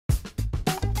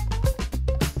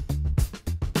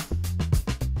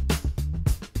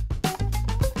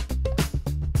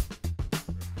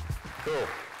Cool.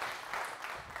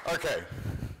 Okay.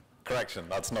 Correction,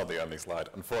 that's not the only slide.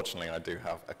 Unfortunately, I do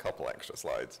have a couple extra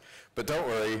slides. But don't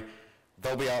worry,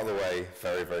 they'll be out of the way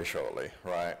very, very shortly.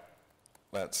 Right.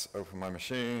 Let's open my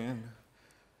machine.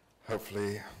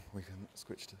 Hopefully, we can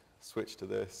switch to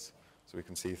this so we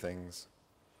can see things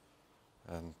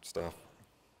and stuff.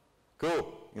 Cool.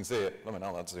 You can see it. Let me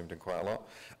know, that's zoomed in quite a lot.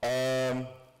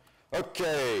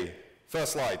 Okay.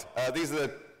 First slide. These are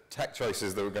the tech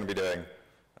choices that we're going to be doing.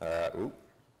 Ooh.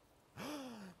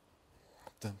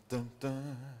 Dun, dun,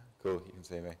 dun. Cool, you can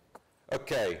see me.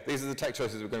 Okay, these are the tech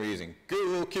choices we're going to be using.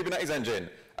 Google Kubernetes engine.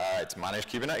 It's managed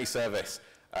Kubernetes service.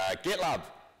 GitLab,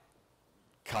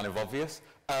 kind of obvious.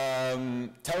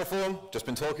 Terraform, just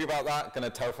been talking about that. Going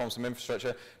to terraform some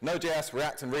infrastructure. Node.js,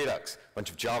 React, and Redux. Bunch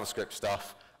of JavaScript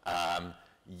stuff.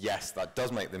 Yes, that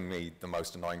does make me the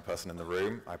most annoying person in the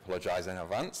room. I apologize in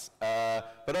advance.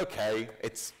 But okay,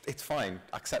 it's fine.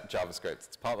 Accept JavaScript.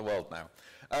 It's part of the world now.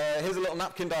 Here's a little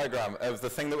napkin diagram of the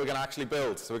thing that we're going to actually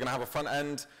build. So we're going to have a front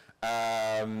end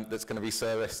that's going to be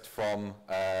serviced from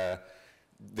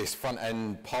this front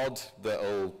end pod that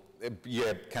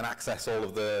can access all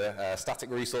of the static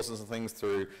resources and things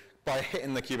by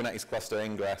hitting the Kubernetes cluster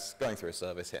ingress, going through a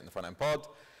service, hitting the front end pod.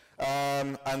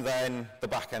 And then the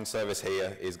backend service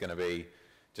here is going to be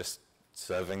just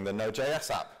serving the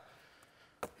Node.js app.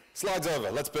 Slides over,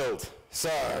 let's build. So,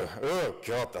 oh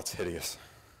God, that's hideous.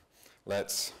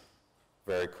 Let's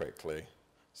very quickly,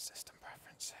 system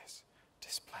preferences,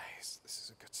 displays, this is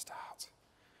a good start.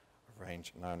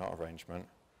 No, not arrangement,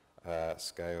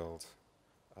 scaled,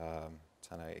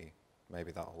 1080,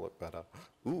 maybe that'll look better.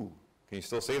 Ooh, can you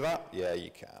still see that? Yeah, you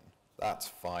can, that's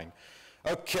fine.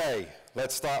 Okay,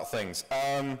 let's start things.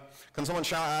 Can someone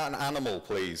shout out an animal,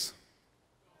 please?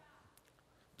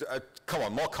 Come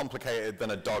on, more complicated than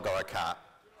a dog or a cat.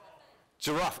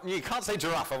 Giraffe. You can't say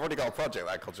giraffe. I've already got a project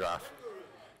there called giraffe.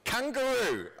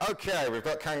 Kangaroo. Okay, we've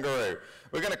got kangaroo.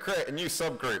 We're going to create a new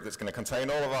subgroup that's going to contain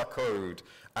all of our code,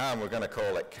 and we're going to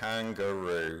call it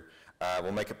kangaroo.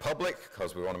 We'll make it public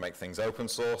because we want to make things open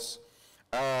source.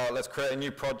 Let's create a new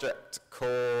project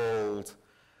called...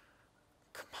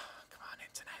 Come on,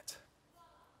 internet.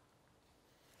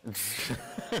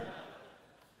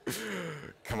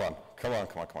 Come on.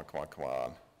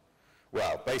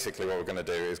 Well, basically what we're going to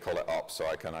do is call it ops, so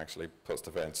I can actually put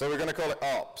stuff in. So we're going to call it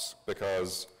ops,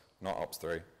 because, not ops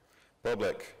 3,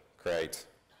 public, create.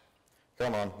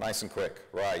 Come on, nice and quick,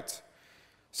 right.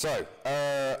 So,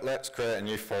 let's create a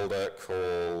new folder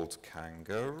called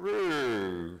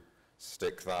kangaroo.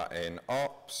 Stick that in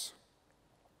ops,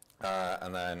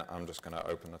 and then I'm just going to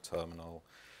open the terminal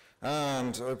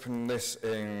and open this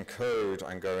in code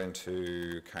and go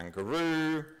into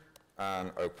kangaroo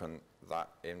and open that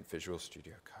in Visual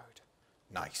Studio Code.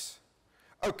 Nice.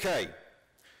 Okay,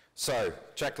 so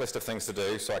checklist of things to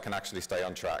do so I can actually stay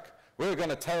on track. We're going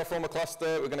to terraform a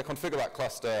cluster, we're going to configure that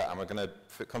cluster, and we're going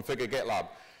to configure GitLab.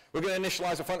 We're going to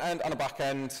initialize a front end and a back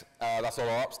end. That's all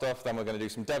our ops stuff. Then we're going to do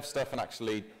some dev stuff and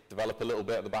actually develop a little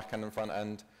bit of the back end and front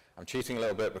end. I'm cheating a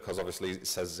little bit because obviously it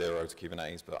says 0 to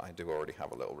Kubernetes, but I do already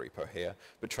have a little repo here.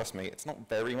 But trust me, it's not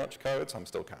very much code, so I'm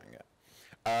still counting it.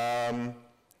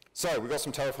 So we've got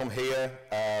some Terraform here.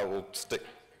 We'll stick.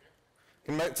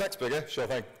 Can you make the text bigger? Sure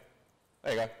thing.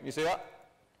 There you go. You see that?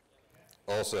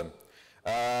 Awesome.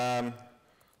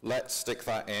 Let's stick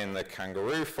that in the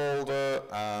kangaroo folder,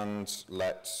 and so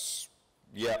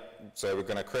we're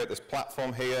going to create this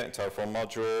platform here in Terraform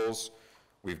modules.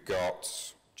 We've got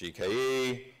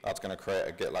GKE. That's going to create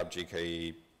a GitLab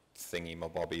GKE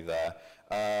thingy-mabobby there.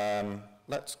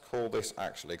 Let's call this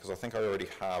actually, because I think I already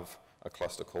have a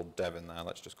cluster called dev in there.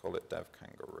 Let's just call it dev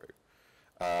kangaroo.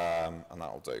 And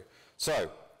that'll do. So,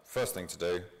 first thing to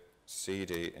do,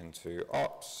 cd into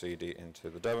ops, cd into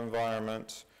the dev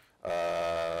environment.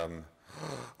 Am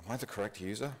I the correct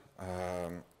user?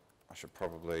 I should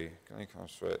probably, can I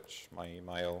switch my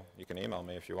email? You can email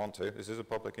me if you want to. This is a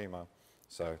public email,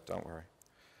 so don't worry.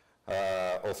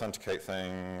 Authenticate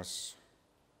things.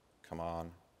 Come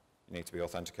on. You need to be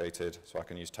authenticated so I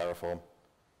can use Terraform.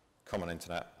 Come on,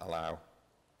 internet, allow.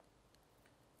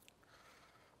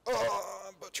 Oh,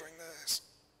 I'm butchering this.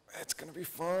 It's going to be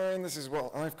fine. This is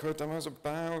what I've code demo's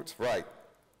about. Right.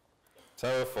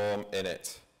 Terraform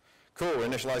init. Cool, we're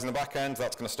initializing the backend.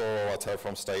 That's going to store all our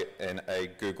Terraform state in a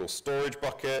Google storage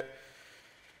bucket.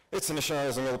 It's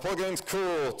initializing all the plugins.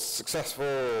 Cool, it's successful.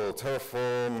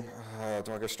 Terraform.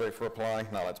 Do I go straight for apply?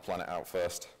 No, let's plan it out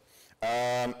first.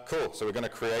 Cool, so we're going to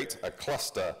create a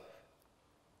cluster.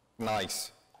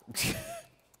 Nice.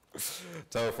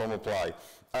 Terraform apply.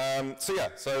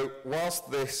 So whilst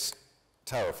this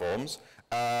terraforms,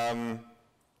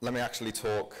 let me actually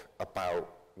talk about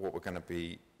what we're going to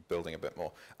be building a bit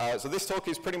more. So this talk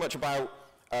is pretty much about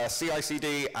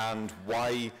CI/CD and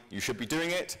why you should be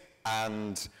doing it,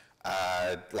 and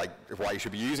like why you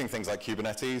should be using things like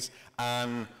Kubernetes,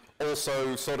 and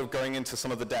also sort of going into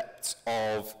some of the depths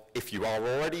of if you are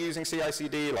already using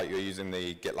CI/CD, like you're using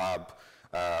the GitLab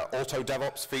auto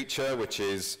DevOps feature, which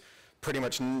is pretty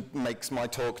much makes my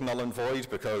talk null and void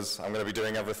because I'm going to be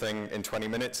doing everything in 20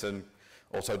 minutes and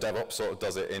auto DevOps sort of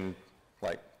does it in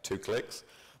like 2 clicks.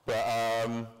 But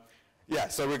yeah,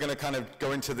 so we're going to kind of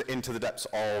go into the depths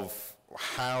of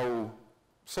how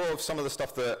sort of some of the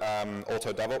stuff that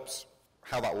auto DevOps,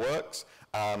 how that works.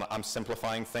 I'm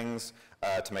simplifying things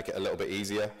to make it a little bit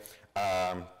easier,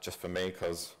 just for me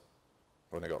because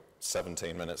we've only got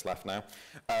 17 minutes left now.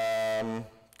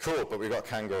 Cool, but we've got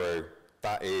Kangaroo.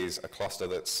 That is a cluster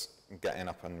that's getting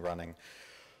up and running.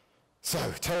 So,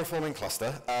 terraforming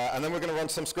cluster, and then we're going to run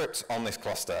some scripts on this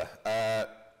cluster.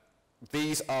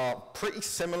 These are pretty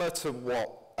similar to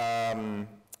what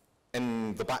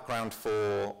in the background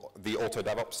for the auto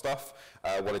DevOps stuff,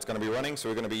 what it's going to be running. So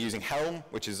we're going to be using Helm,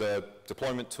 which is a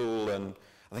deployment tool, and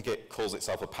I think it calls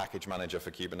itself a package manager for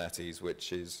Kubernetes,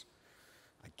 which is,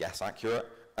 I guess, accurate.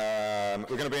 We're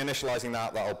going to be initializing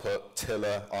that. That'll put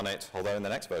Tiller on it, although in the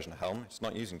next version of Helm, it's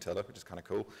not using Tiller, which is kind of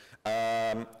cool.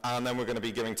 And then we're going to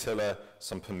be giving Tiller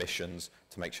some permissions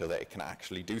to make sure that it can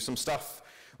actually do some stuff.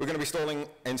 We're going to be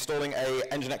installing a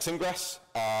Nginx ingress,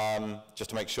 just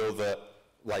to make sure that,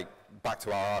 like, back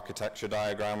to our architecture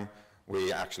diagram,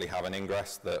 we actually have an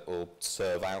ingress that will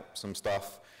serve out some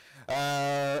stuff.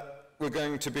 We're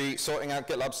going to be sorting out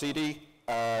GitLab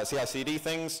CI/CD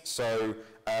things, so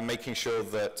making sure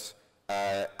that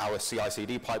our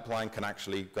CI/CD pipeline can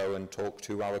actually go and talk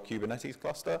to our Kubernetes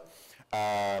cluster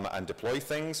and deploy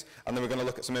things. And then we're going to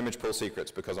look at some image pool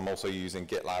secrets because I'm also using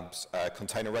GitLab's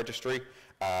container registry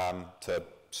to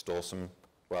store some,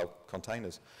 well,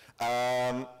 containers.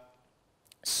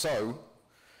 So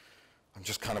I'm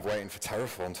just kind of waiting for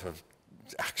Terraform to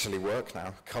actually work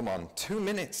now. Come on, 2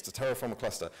 minutes to terraform a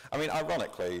cluster. I mean,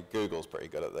 ironically, Google's pretty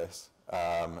good at this,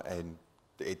 and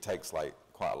it takes like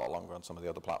quite a lot longer on some of the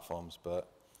other platforms, but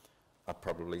I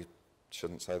probably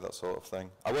shouldn't say that sort of thing.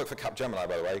 I work for Capgemini,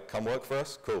 by the way. Come work for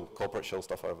us. Cool. Corporate shill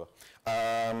stuff over.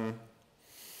 I'm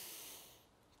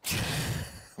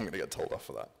going to get told off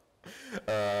for that.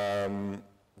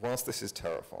 Whilst this is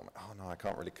Terraform, oh no, I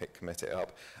can't really commit it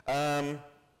up.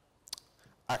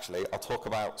 Actually, I'll talk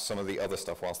about some of the other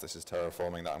stuff whilst this is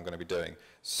terraforming that I'm going to be doing.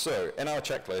 So, in our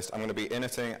checklist, I'm going to be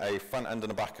initting a front end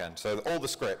and a back end. So all the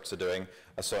scripts are doing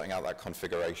are sorting out that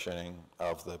configuration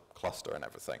of the cluster and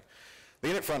everything. The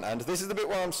init front end, this is the bit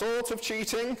where I'm sort of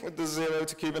cheating with the 0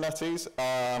 to Kubernetes,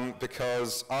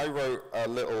 because I wrote a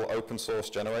little open source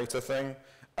generator thing.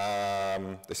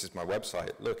 This is my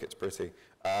website. Look, it's pretty.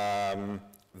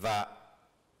 That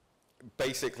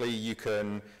basically you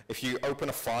can, if you open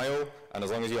a file, and as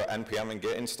long as you have npm and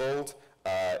git installed,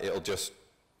 it'll just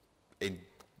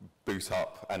boot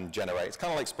up and generate. It's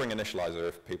kind of like Spring Initializer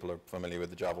if people are familiar with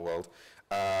the Java world.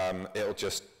 It'll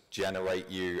just generate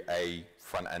you a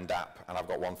front-end app, and I've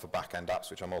got one for back-end apps,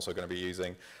 which I'm also going to be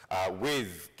using,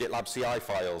 with GitLab CI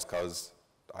files, because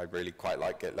I really quite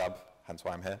like GitLab, hence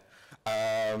why I'm here.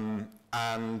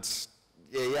 And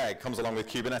yeah, it comes along with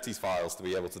Kubernetes files to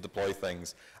be able to deploy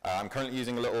things. I'm currently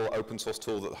using a little open source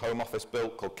tool that the Home Office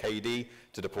built called KD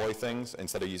to deploy things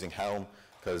instead of using Helm,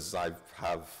 because I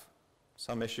have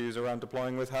some issues around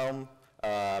deploying with Helm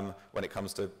when it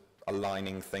comes to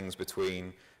aligning things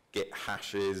between Git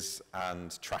hashes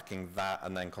and tracking that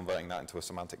and then converting that into a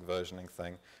semantic versioning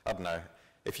thing. I don't know.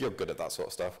 If you're good at that sort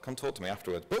of stuff, come talk to me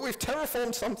afterwards. But we've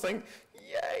terraformed something.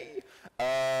 Yay!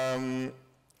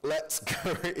 Let's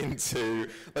go into,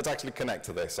 let's actually connect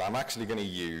to this. So I'm actually going to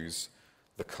use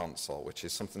the console, which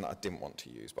is something that I didn't want to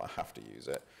use, but I have to use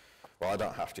it. Well, I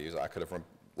don't have to use it. I could have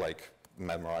like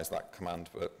memorized that command,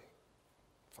 but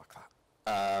fuck that.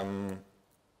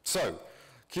 So,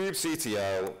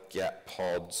 kubectl get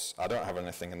pods. I don't have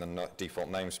anything in the default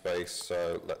namespace,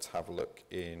 so let's have a look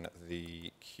in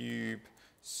the kube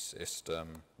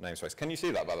system namespace. Can you see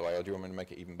that, by the way, or do you want me to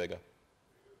make it even bigger?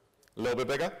 A little bit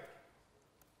bigger?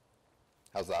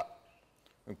 How's that?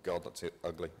 Oh God, that's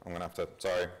ugly. I'm gonna have to,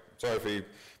 sorry for you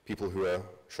people who are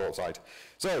short-sighted.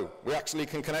 So, we actually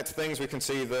can connect to things. We can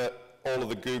see that all of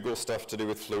the Google stuff to do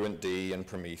with FluentD and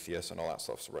Prometheus and all that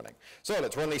stuff's running. So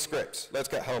let's run these scripts. Let's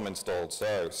get Helm installed.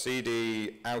 So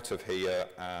cd out of here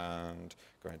and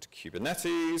go into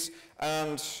Kubernetes,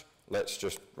 and let's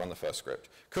just run the first script.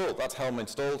 Cool, that's Helm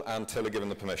installed and Tiller given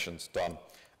the permissions. Done.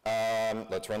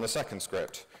 Let's run the second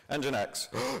script. Nginx.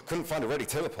 Couldn't find a ready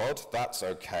Tiller pod. That's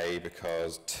okay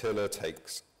because Tiller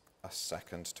takes a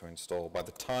second to install. By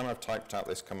the time I've typed out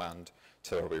this command,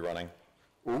 till it'll be running.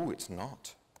 Ooh, it's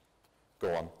not.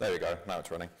 Go on, there we go, now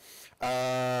it's running.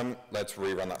 Let's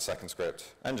rerun that second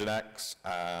script. Nginx,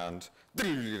 and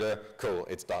cool,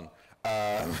 it's done.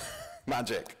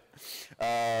 Magic.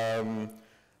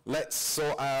 Let's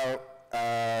sort out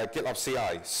GitLab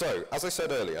CI. So, as I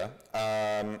said earlier,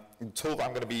 the tool that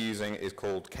I'm going to be using is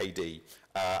called KD,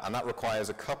 and that requires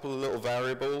a couple of little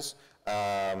variables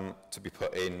to be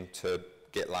put into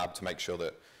GitLab to make sure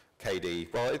that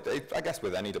KD, well, I guess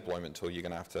with any deployment tool, you're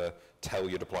going to have to tell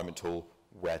your deployment tool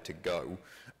where to go.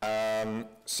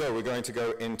 So we're going to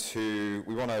go into,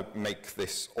 we want to make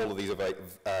this, all of these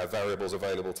variables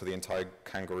available to the entire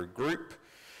Kangaroo group.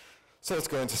 So let's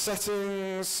go into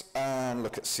settings and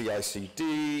look at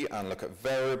CI/CD and look at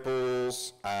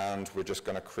variables, and we're just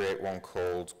going to create one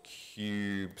called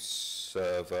kube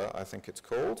server, I think it's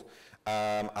called,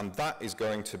 and that is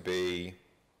going to be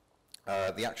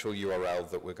the actual URL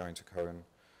that we're going to go in,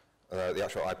 the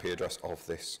actual IP address of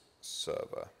this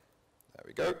server. There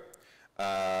we go.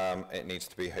 It needs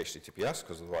to be HTTPS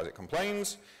because otherwise it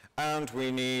complains, and we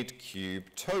need kube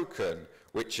token,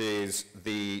 which is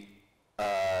the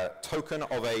token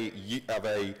of a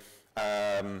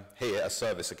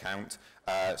service account,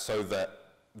 so that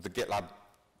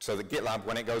GitLab,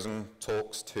 when it goes and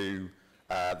talks to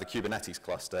the Kubernetes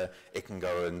cluster, it can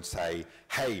go and say,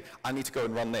 hey, I need to go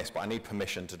and run this, but I need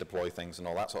permission to deploy things and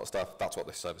all that sort of stuff. That's what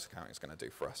this service account is going to do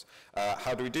for us.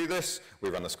 How do we do this? We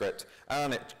run the script,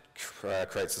 and it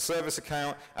creates the service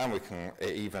account, and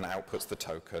it even outputs the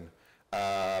token.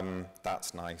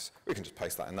 That's nice. We can just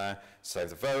paste that in there, save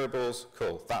the variables.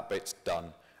 Cool, that bit's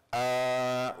done.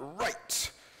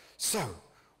 Right, so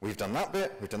we've done that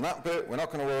bit, we've done that bit. We're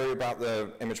not going to worry about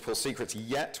the image pool secrets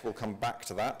yet. We'll come back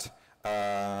to that.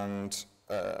 And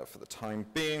for the time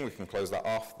being, we can close that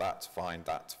off. That's fine,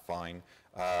 that's fine.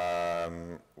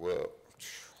 We'll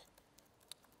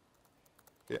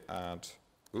git add,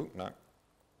 ooh, no.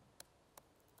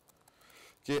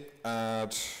 Git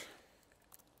add,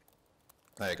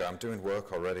 there you go, I'm doing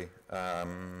work already.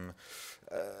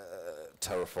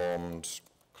 Terraformed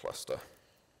cluster.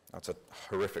 That's a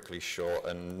horrifically short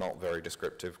and not very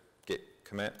descriptive git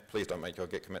commit. Please don't make your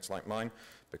git commits like mine,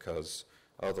 because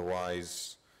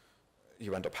otherwise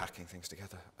you end up hacking things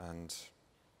together, and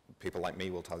people like me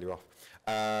will tell you off.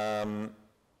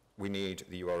 We need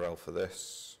the URL for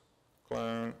this.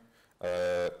 Clone,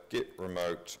 git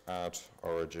remote add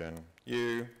origin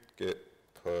u, git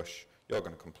push. You're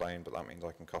going to complain, but that means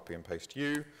I can copy and paste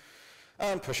you,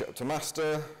 and push it up to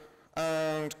master,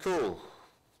 and cool.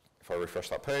 If I refresh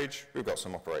that page, we've got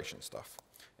some operation stuff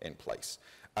in place.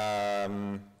 What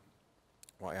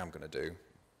I am going to do,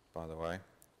 by the way,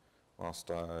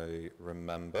 whilst I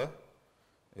remember,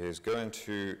 is go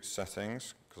into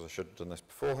settings, because I should have done this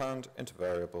beforehand, into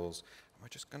variables, and we're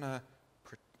just going to,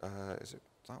 is it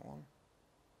that one?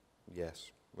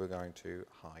 Yes, we're going to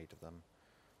hide them.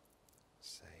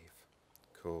 Save.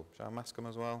 Cool. Shall I mask them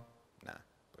as well? Nah,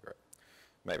 bugger it.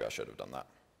 Maybe I should have done that.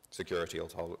 Security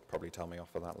will probably tell me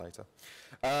off for that later.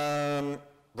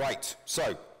 Right,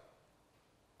 so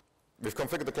we've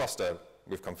configured the cluster.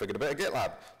 We've configured a bit of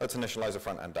GitLab. Let's initialize a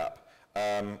front-end app.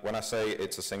 When I say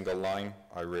it's a single line,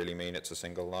 I really mean it's a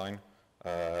single line.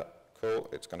 Cool,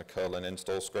 it's going to curl an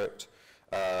install script.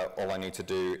 All I need to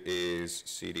do is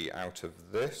cd out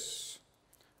of this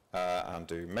and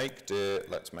do make dir,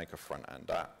 let's make a front-end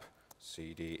app.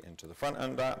 Cd into the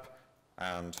front-end app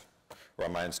and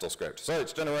run my install script. So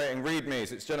it's generating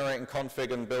readmes, it's generating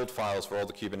config and build files for all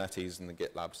the Kubernetes and the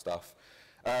GitLab stuff.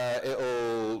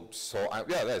 It'll sort out,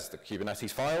 yeah, there's the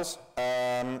Kubernetes files.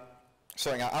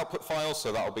 Sorting out output files,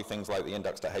 so that'll be things like the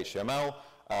index.html.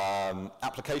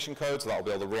 Application code, so that'll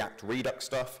be all the React Redux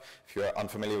stuff. If you're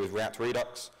unfamiliar with React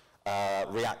Redux,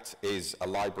 React is a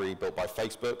library built by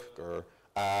Facebook,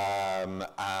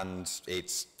 and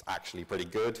it's actually pretty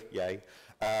good, yay.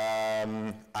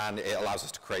 And it allows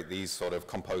us to create these sort of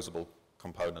composable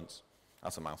components.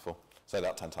 That's a mouthful. Say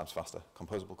that 10 times faster.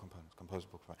 Composable components,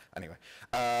 composable components. Anyway.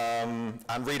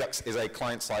 And Redux is a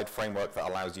client-side framework that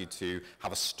allows you to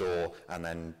have a store and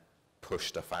then push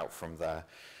stuff out from there.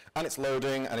 And it's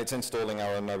loading, and it's installing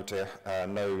our Node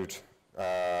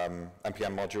NPM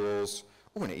modules.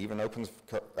 Oh, and it even opens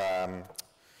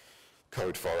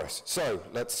code for us. So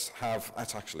let's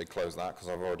actually close that, because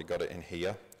I've already got it in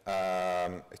here.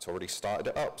 It's already started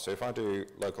it up. So if I do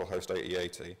localhost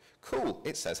 8080, cool,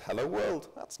 it says hello world.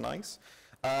 That's nice.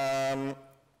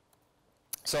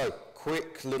 So,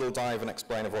 quick little dive and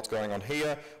explain of what's going on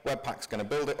here. Webpack's going to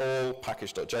build it all,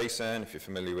 package.json. If you're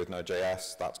familiar with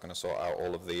Node.js, that's going to sort out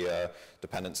all of the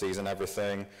dependencies and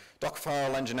everything.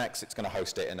 Dockerfile, Nginx, it's going to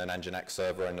host it in an Nginx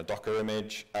server and a Docker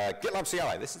image. GitLab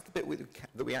CI, this is the bit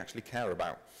that we actually care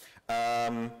about.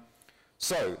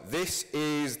 So, this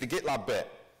is the GitLab bit.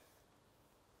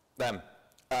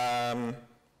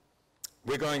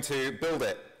 We're going to build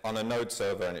it on a Node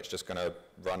server, and it's just going to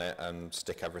run it and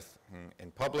stick everything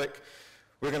in public.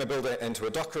 We're going to build it into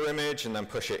a Docker image and then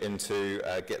push it into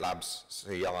GitLab's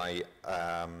CI,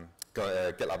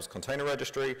 GitLab's container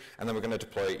registry, and then we're going to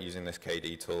deploy it using this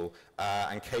KD tool.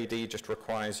 And KD just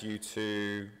requires you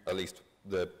to, at least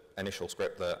the initial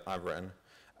script that I've written,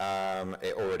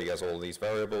 it already has all these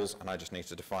variables, and I just need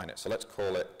to define it. So let's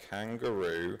call it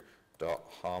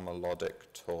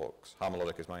kangaroo.harmelodic.talks.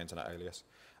 Harmelodic is my internet alias.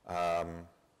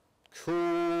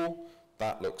 Cool,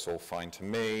 that looks all fine to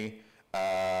me.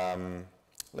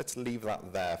 Let's leave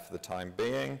that there for the time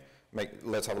being.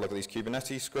 Let's have a look at these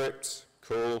Kubernetes scripts.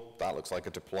 Cool, that looks like a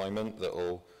deployment that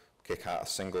will kick out a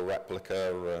single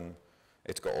replica, and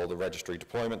it's got all the registry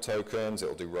deployment tokens.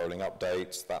 It'll do rolling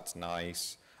updates, that's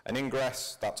nice. An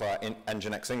ingress, that's our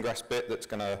Nginx ingress bit that's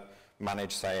going to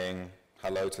manage saying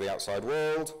hello to the outside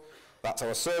world. That's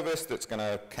our service that's going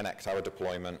to connect our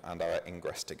deployment and our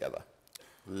ingress together.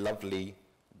 Lovely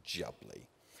jubbly.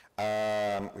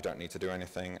 We don't need to do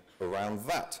anything around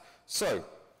that. So,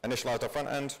 initialize our front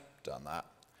end, done that.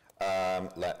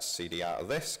 Let's CD out of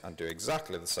this and do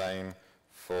exactly the same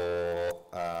for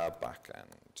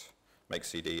backend. Make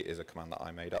CD is a command that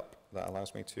I made up that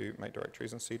allows me to make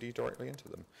directories and CD directly into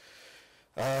them.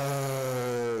 What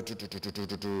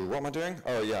am I doing?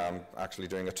 Oh yeah, I'm actually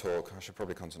doing a talk. I should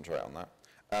probably concentrate on that.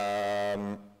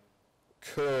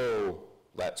 Cool.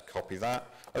 Let's copy that.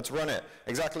 Let's run it.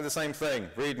 Exactly the same thing.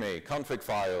 README, config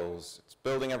files. It's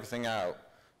building everything out.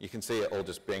 You can see it all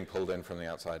just being pulled in from the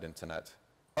outside internet.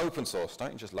 Open source,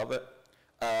 don't you just love it?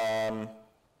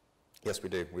 Yes, we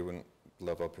do. We wouldn't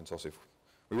love open source if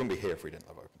we wouldn't be here if we didn't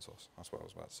love open source. That's what I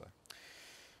was about to say.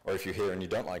 Or if you're here and you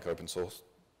don't like open source,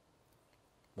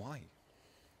 why?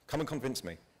 Come and convince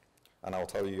me, and I'll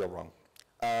tell you you're wrong.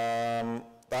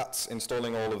 That's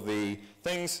installing all of the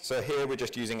things. So here we're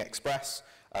just using Express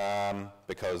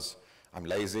because I'm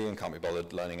lazy and can't be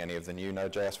bothered learning any of the new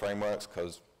Node.js frameworks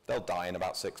because they'll die in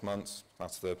about 6 months.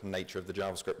 That's the nature of the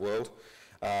JavaScript world.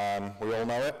 We all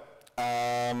know it.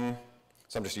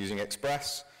 So I'm just using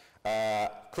Express.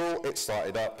 Cool, it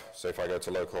started up. So if I go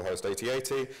to localhost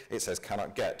 8080, it says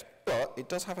cannot get. But it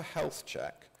does have a health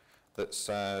check that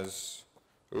says,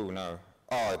 oh no,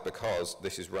 because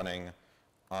this is running,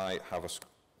 I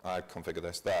configure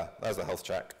this there. There's the health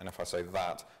check, and if I say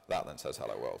that then says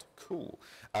hello world. Cool.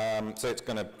 So it's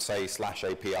going to say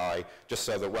 /API, just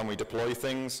so that when we deploy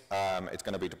things, it's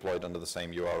going to be deployed under the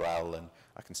same URL, and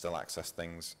I can still access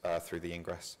things through the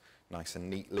ingress nice and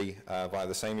neatly via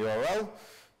the same URL,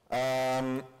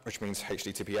 which means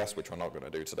HTTPS, which we're not going to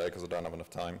do today because I don't have enough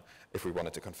time. If we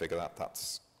wanted to configure that,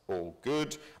 that's all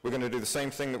good. We're going to do the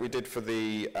same thing that we did for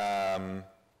the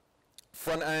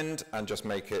front end and just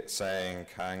make it saying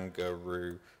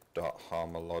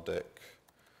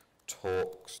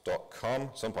kangaroo.harmelodic.talks.com.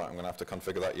 At some point I'm going to have to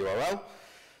configure that URL.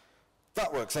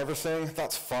 That works everything,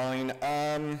 that's fine.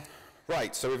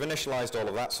 Right, so we've initialized all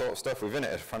of that sort of stuff. We've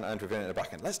init a front end, we've init a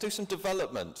back end. Let's do some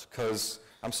development, because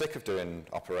I'm sick of doing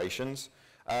operations.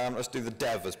 Let's do the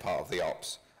dev as part of the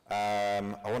ops. I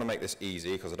want to make this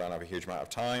easy, because I don't have a huge amount of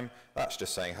time. That's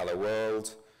just saying hello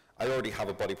world. I already have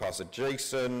a body parser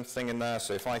JSON thing in there,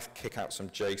 so if I kick out some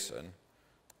JSON,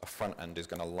 a front end is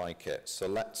going to like it. So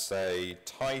let's say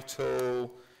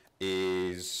title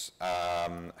is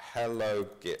hello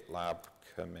GitLab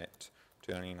commit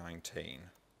 2019.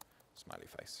 Smiley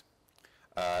face.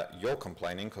 You're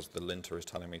complaining because the linter is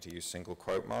telling me to use single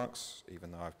quote marks,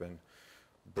 even though I've been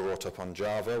brought up on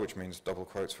Java, which means double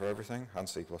quotes for everything, and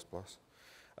C++.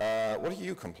 What are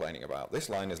you complaining about? This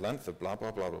line is length of blah,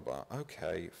 blah, blah, blah, blah.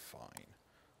 Okay, fine.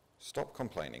 Stop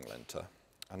complaining, linter.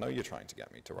 I know you're trying to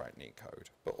get me to write neat code,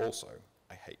 but also,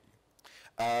 I hate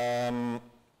you.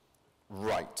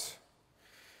 Right.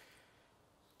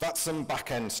 That's some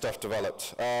back-end stuff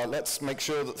developed. Let's make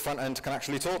sure that the front end can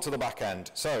actually talk to the back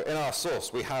end. So in our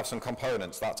source, we have some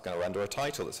components. That's going to render a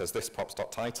title that says this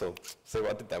pops.title. See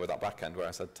what I did there with that back end where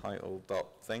I said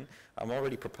title.thing? I'm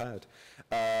already prepared.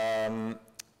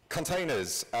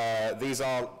 Containers. These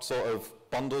are sort of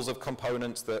bundles of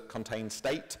components that contain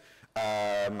state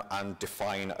and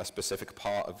define a specific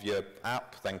part of your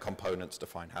app. Then components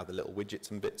define how the little widgets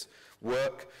and bits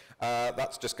work.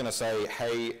 That's just going to say,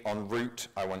 hey, on root,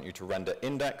 I want you to render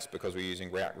index because we're using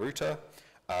React Router.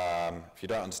 If you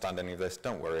don't understand any of this,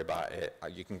 don't worry about it.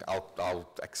 I'll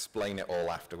explain it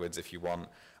all afterwards if you want.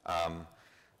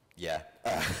 Yeah.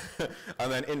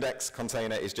 And then index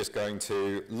container is just going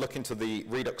to look into the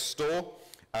Redux store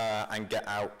and get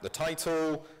out the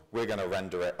title. We're going to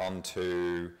render it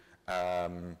onto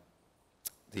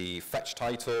the fetch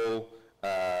title.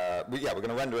 We're going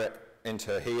to render it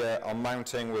into here. On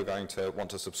mounting, we're going to want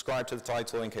to subscribe to the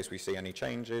title in case we see any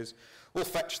changes. We'll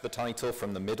fetch the title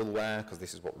from the middleware, because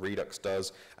this is what Redux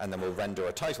does, and then we'll render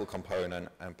a title component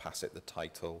and pass it the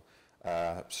title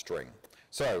string.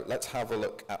 So let's have a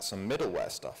look at some middleware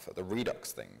stuff, at the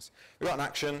Redux things. We've got an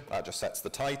action, that just sets the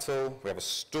title. We have a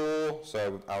store,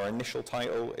 so our initial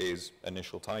title is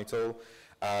initial title.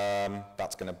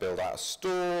 That's going to build out a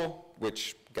store,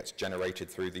 which gets generated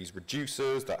through these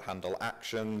reducers that handle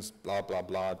actions, blah, blah,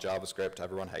 blah, JavaScript,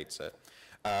 everyone hates it.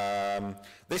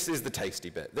 This is the tasty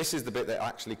bit. This is the bit that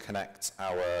actually connects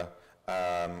our,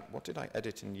 what did I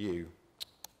edit in U?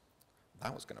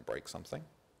 That was going to break something.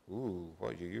 Ooh,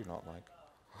 what are you not like?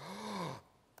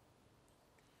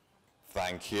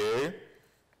 Thank you.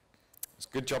 It's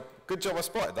good job I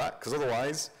spotted that, because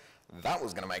otherwise that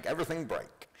was going to make everything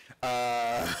break.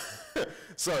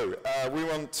 So we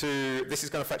want to, this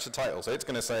is going to fetch the title, so it's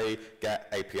going to say get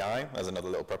API, as another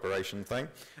little preparation thing,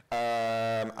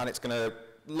 and it's going to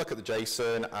look at the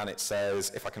JSON, and it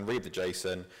says, if I can read the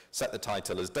JSON, set the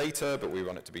title as data, but we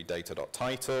want it to be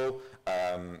data.title,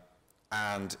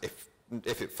 and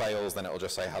if it fails, then it will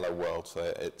just say hello world, so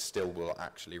it still will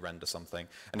actually render something.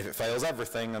 And if it fails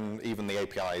everything, and even the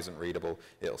API isn't readable,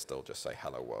 it'll still just say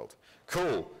hello world.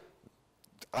 Cool.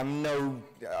 I'm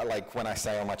like when I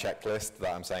say on my checklist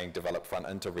that I'm saying develop front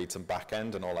end to read some back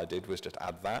end, and all I did was just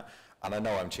add that, and I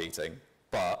know I'm cheating,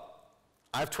 but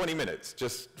I have 20 minutes,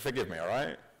 just forgive me, all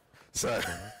right? So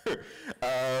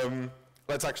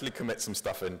let's actually commit some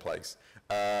stuff in place.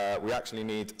 We actually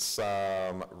need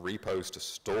some repos to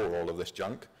store all of this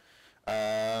junk.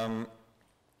 Come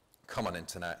on,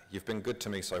 Internet. You've been good to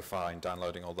me so far in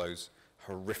downloading all those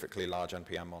horrifically large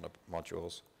NPM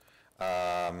modules.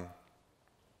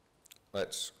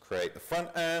 Let's create the front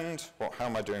end. How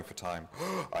am I doing for time?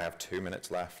 I have 2 minutes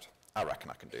left. I reckon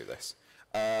I can do this.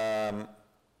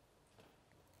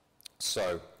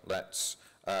 So let's,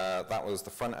 that was the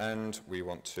front end. We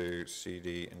want to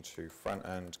cd into front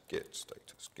end, git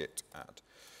status, git add.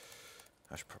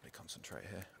 I should probably concentrate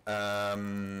here.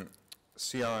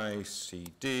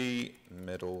 CI/CD,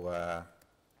 middleware.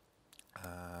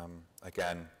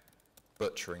 Again,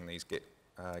 butchering these git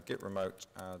remote,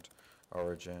 add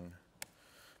origin,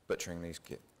 butchering these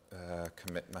git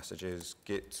commit messages,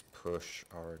 git push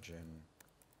origin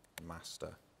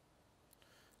master.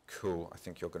 Cool, I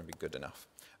think you're going to be good enough.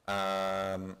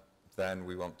 Then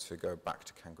we want to go back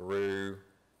to Kangaroo,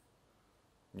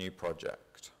 new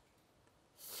project.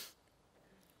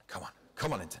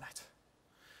 Come on, Internet.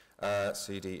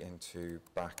 CD into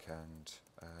backend,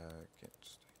 git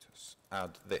status.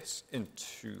 Add this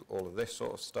into all of this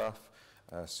sort of stuff.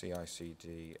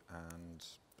 CI/CD and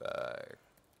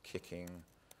kicking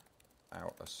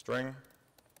out a string.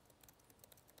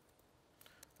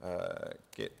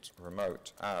 Git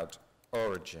remote add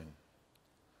origin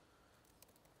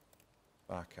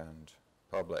backend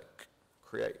public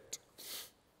create.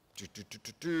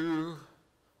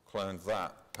 Clone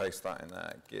that, paste that in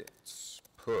there. Git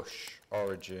push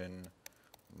origin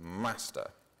master.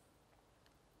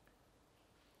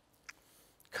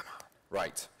 Come on,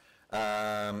 right.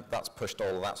 That's pushed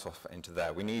all of that stuff into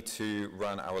there. We need to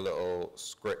run our little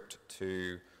script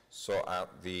to sort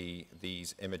out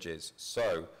these images.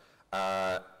 So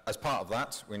as part of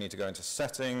that, we need to go into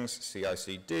settings,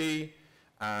 CI/CD,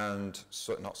 and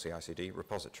not CI/CD,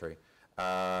 repository,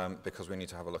 because we need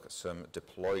to have a look at some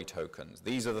deploy tokens.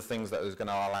 These are the things that is going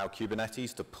to allow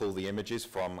Kubernetes to pull the images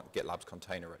from GitLab's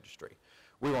container registry.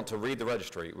 We want to read the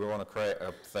registry. We want to create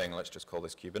a thing. Let's just call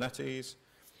this Kubernetes.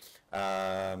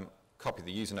 Copy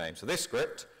the username. So this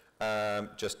script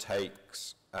just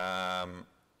takes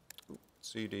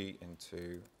cd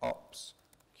into ops,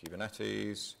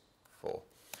 Kubernetes 4.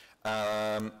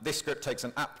 This script takes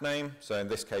an app name, so in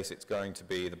this case it's going to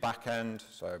be the backend.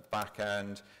 So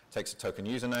backend takes a token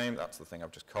username, that's the thing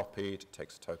I've just copied,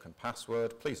 takes a token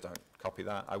password. Please don't copy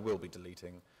that. I will be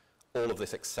deleting all of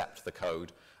this except the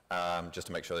code, just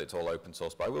to make sure that it's all open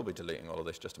source, but I will be deleting all of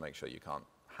this just to make sure you can't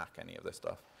hack any of this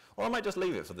stuff. Or I might just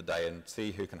leave it for the day and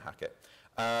see who can hack it.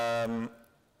 And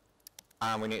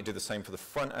we need to do the same for the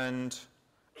front end.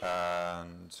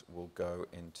 And we'll go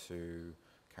into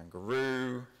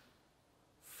Kangaroo,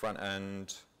 front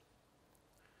end,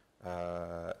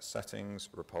 settings,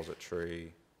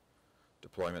 repository,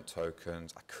 deployment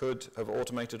tokens. I could have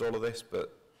automated all of this,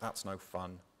 but that's no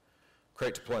fun.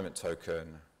 Create deployment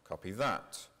token, copy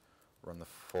that, run the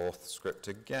fourth script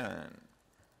again.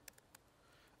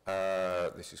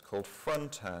 This is called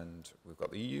frontend. We've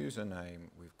got the username,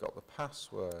 we've got the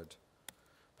password.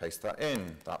 Paste that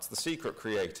in. That's the secret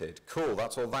created. Cool,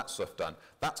 that's all that stuff done.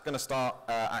 That's going to start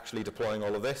actually deploying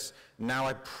all of this. Now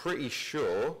I'm pretty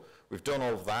sure we've done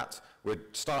all of that. We're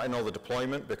starting all the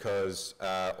deployment because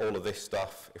all of this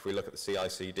stuff, if we look at the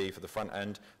CI/CD for the front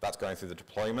end, that's going through the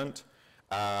deployment.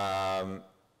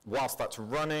 Whilst that's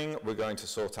running, we're going to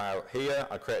sort out here.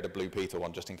 I created a Blue Peter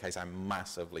one just in case I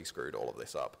massively screwed all of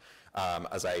this up.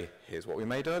 Here's what we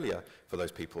made earlier for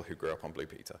those people who grew up on Blue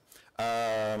Peter.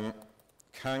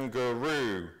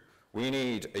 Kangaroo, we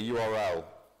need a URL,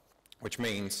 which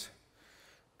means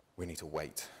we need to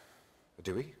wait.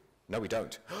 Do we? No, we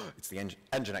don't. It's the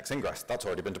Nginx ingress. That's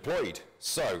already been deployed.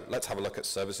 So let's have a look at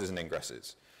services and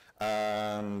ingresses.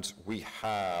 And we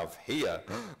have here,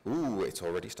 ooh, it's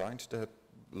already starting to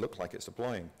look like it's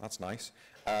deploying. That's nice.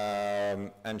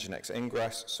 Nginx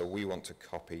ingress, so we want to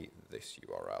copy this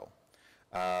URL.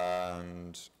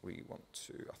 And we want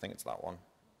to, I think it's that one.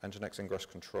 Nginx ingress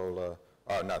controller.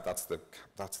 Oh, no, that's the,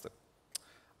 no,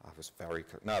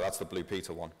 that's the Blue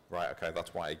Peter one. Right, okay,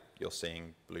 that's why you're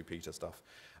seeing Blue Peter stuff.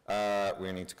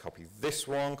 We need to copy this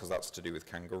one, because that's to do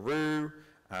with Kangaroo,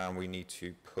 and we need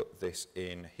to put this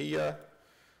in here,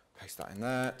 paste that in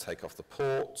there, take off the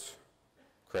port,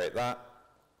 create that.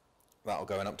 That'll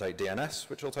go and update DNS,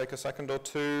 which will take a second or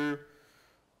two.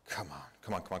 Come on,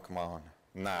 come on, come on, come on.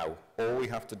 Now, all we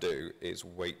have to do is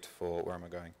wait for, where am I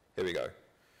going? Here we go.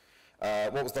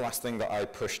 What was the last thing that I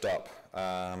pushed up?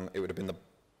 It would have been the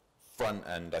front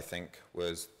end, I think,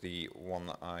 was the one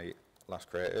that I last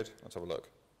created. Let's have a look.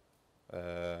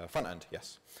 Front end,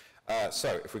 yes.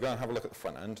 So if we go and have a look at the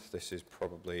front end, this is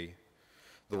probably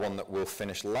the one that will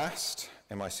finish last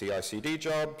in my CI/CD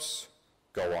jobs.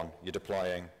 Go on, you're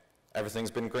deploying.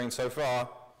 Everything's been green so far.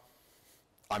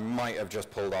 I might have just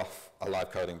pulled off a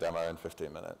live coding demo in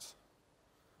 15 minutes.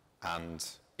 And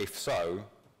if so,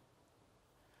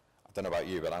 I don't know about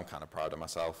you, but I'm kind of proud of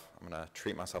myself. I'm going to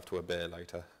treat myself to a beer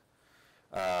later.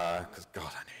 Because, God,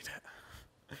 I need it.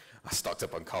 I stocked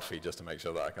up on coffee just to make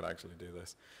sure that I can actually do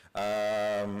this.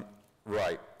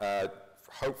 Right.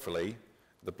 Hopefully,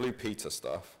 the Blue Peter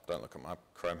stuff, don't look at my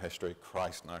Chrome history.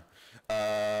 Christ, no.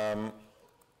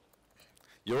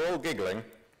 You're all giggling.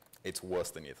 It's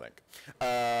worse than you think.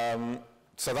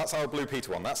 So that's our Blue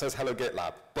Peter one. That says Hello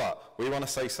GitLab. But we want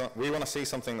to see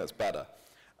something that's better.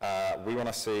 We want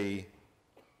to see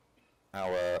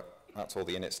that's all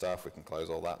the init stuff. We can close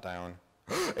all that down.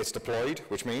 It's deployed,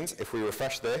 which means if we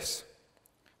refresh this,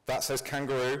 that says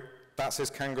Kangaroo, that says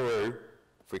Kangaroo.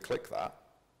 If we click that,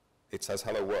 it says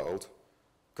Hello World.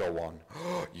 Go on.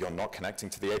 You're not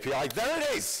connecting to the API. There it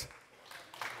is!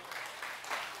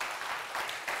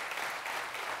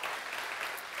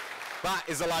 That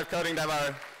is a live coding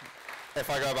demo. If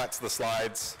I go back to the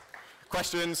slides.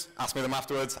 Questions, ask me them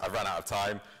afterwards. I've run out of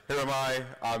time. Who am I?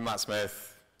 I'm Matt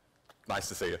Smith. Nice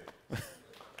to see you.